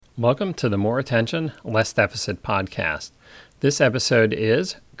Welcome to the More Attention, Less Deficit podcast. This episode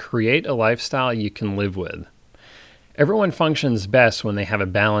is Create a Lifestyle You Can Live With. Everyone functions best when they have a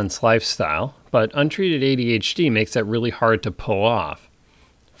balanced lifestyle, but untreated ADHD makes that really hard to pull off.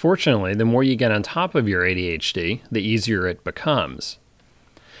 Fortunately, the more you get on top of your ADHD, the easier it becomes.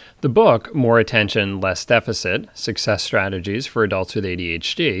 The book, More Attention, Less Deficit, Success Strategies for Adults with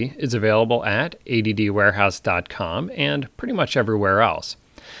ADHD, is available at addwarehouse.com and pretty much everywhere else.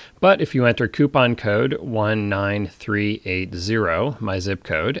 But if you enter coupon code 19380, my zip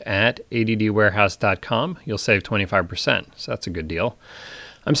code, at addwarehouse.com, you'll save 25%, so that's a good deal.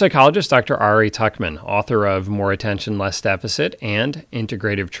 I'm psychologist Dr. Ari Tuckman, author of More Attention, Less Deficit and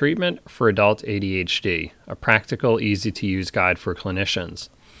Integrative Treatment for Adult ADHD, a practical, easy-to-use guide for clinicians.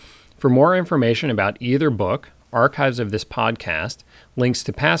 For more information about either book, archives of this podcast, links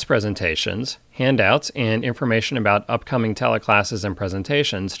to past presentations, handouts, and information about upcoming teleclasses and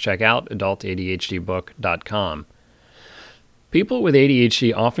presentations, check out adultadhdbook.com. People with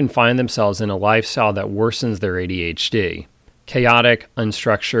ADHD often find themselves in a lifestyle that worsens their ADHD, chaotic,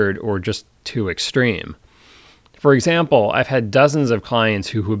 unstructured, or just too extreme. For example, I've had dozens of clients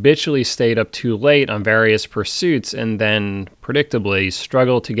who habitually stayed up too late on various pursuits and then, predictably,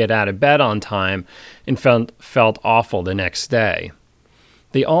 struggled to get out of bed on time and felt awful the next day.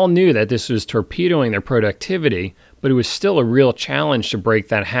 They all knew that this was torpedoing their productivity, but it was still a real challenge to break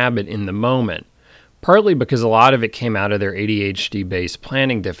that habit in the moment, partly because a lot of it came out of their ADHD-based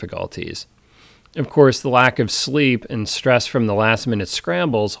planning difficulties. Of course, the lack of sleep and stress from the last-minute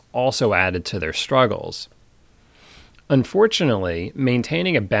scrambles also added to their struggles. Unfortunately,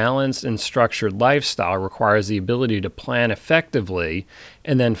 maintaining a balanced and structured lifestyle requires the ability to plan effectively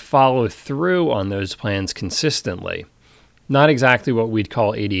and then follow through on those plans consistently. Not exactly what we'd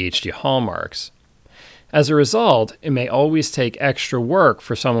call ADHD hallmarks. As a result, it may always take extra work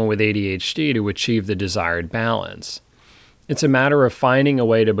for someone with ADHD to achieve the desired balance. It's a matter of finding a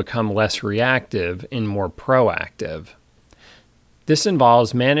way to become less reactive and more proactive. This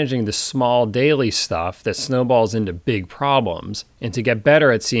involves managing the small daily stuff that snowballs into big problems and to get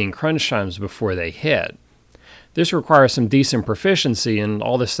better at seeing crunch times before they hit. This requires some decent proficiency in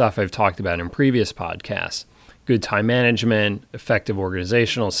all the stuff I've talked about in previous podcasts. Good time management, effective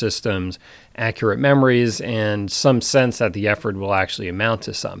organizational systems, accurate memories, and some sense that the effort will actually amount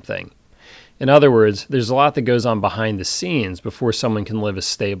to something. In other words, there's a lot that goes on behind the scenes before someone can live a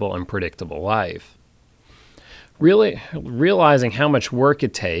stable and predictable life. Really realizing how much work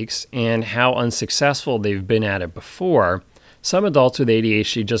it takes and how unsuccessful they've been at it before, some adults with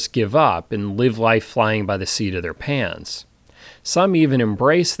ADHD just give up and live life flying by the seat of their pants. Some even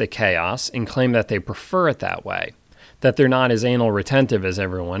embrace the chaos and claim that they prefer it that way, that they're not as anal retentive as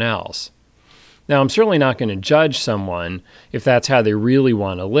everyone else. Now, I'm certainly not going to judge someone if that's how they really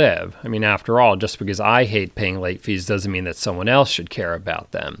want to live. I mean, after all, just because I hate paying late fees doesn't mean that someone else should care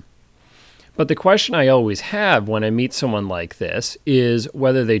about them. But the question I always have when I meet someone like this is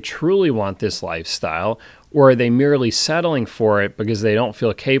whether they truly want this lifestyle or are they merely settling for it because they don't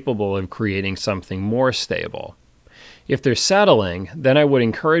feel capable of creating something more stable. If they're settling, then I would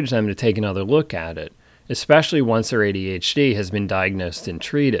encourage them to take another look at it, especially once their ADHD has been diagnosed and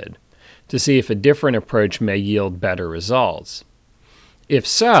treated, to see if a different approach may yield better results. If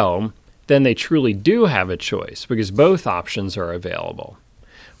so, then they truly do have a choice because both options are available.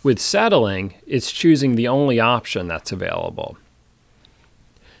 With settling, it's choosing the only option that's available.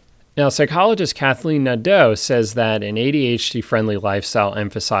 Now, psychologist Kathleen Nadeau says that an ADHD-friendly lifestyle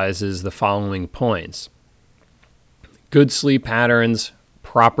emphasizes the following points: good sleep patterns,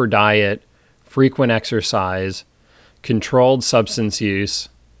 proper diet, frequent exercise, controlled substance use,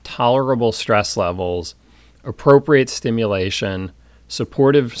 tolerable stress levels, appropriate stimulation,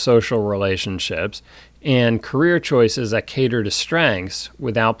 supportive social relationships, and career choices that cater to strengths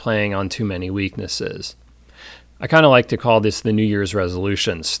without playing on too many weaknesses. I kind of like to call this the New Year's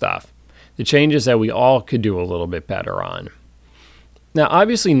resolution stuff, the changes that we all could do a little bit better on. Now,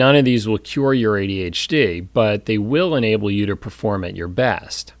 obviously, none of these will cure your ADHD, but they will enable you to perform at your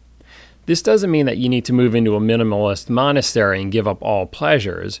best. This doesn't mean that you need to move into a minimalist monastery and give up all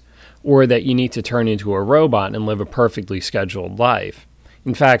pleasures, or that you need to turn into a robot and live a perfectly scheduled life.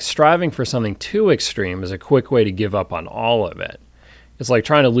 In fact, striving for something too extreme is a quick way to give up on all of it. It's like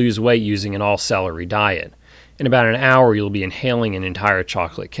trying to lose weight using an all-celery diet. In about an hour, you'll be inhaling an entire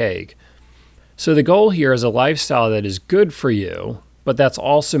chocolate cake. So the goal here is a lifestyle that is good for you, but that's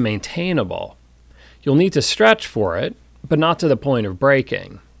also maintainable. You'll need to stretch for it, but not to the point of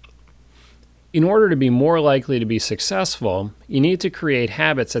breaking. In order to be more likely to be successful, you need to create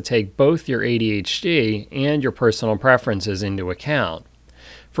habits that take both your ADHD and your personal preferences into account.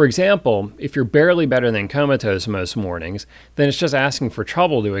 For example, if you're barely better than comatose most mornings, then it's just asking for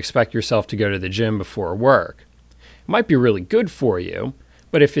trouble to expect yourself to go to the gym before work. It might be really good for you,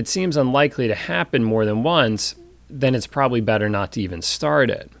 but if it seems unlikely to happen more than once, then it's probably better not to even start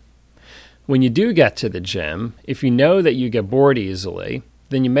it. When you do get to the gym, if you know that you get bored easily,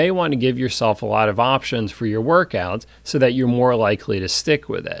 then you may want to give yourself a lot of options for your workouts so that you're more likely to stick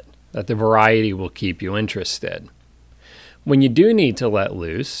with it, that the variety will keep you interested. When you do need to let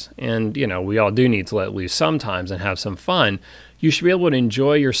loose, and we all do need to let loose sometimes and have some fun, you should be able to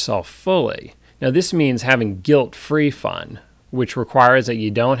enjoy yourself fully. Now this means having guilt-free fun, which requires that you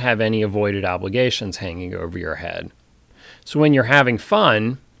don't have any avoided obligations hanging over your head. So when you're having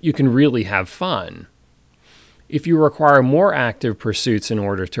fun, you can really have fun. If you require more active pursuits in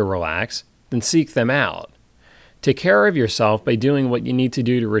order to relax, then seek them out. Take care of yourself by doing what you need to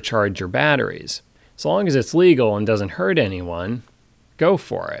do to recharge your batteries. As long as it's legal and doesn't hurt anyone, go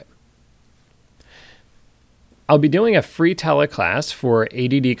for it. I'll be doing a free teleclass for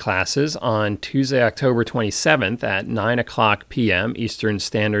ADD classes on Tuesday, October 27th at 9 o'clock p.m. Eastern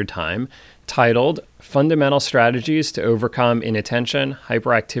Standard Time, titled Fundamental Strategies to Overcome Inattention,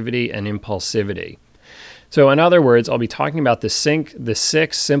 Hyperactivity, and Impulsivity. So in other words, I'll be talking about the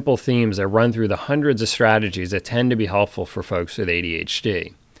 6 simple themes that run through the hundreds of strategies that tend to be helpful for folks with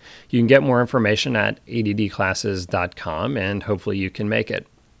ADHD. You can get more information at addclasses.com, and hopefully you can make it.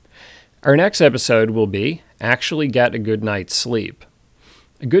 Our next episode will be Actually Get a Good Night's Sleep.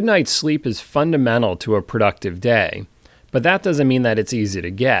 A good night's sleep is fundamental to a productive day, but that doesn't mean that it's easy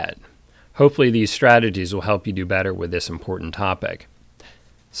to get. Hopefully these strategies will help you do better with this important topic.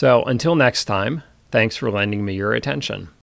 So until next time, thanks for lending me your attention.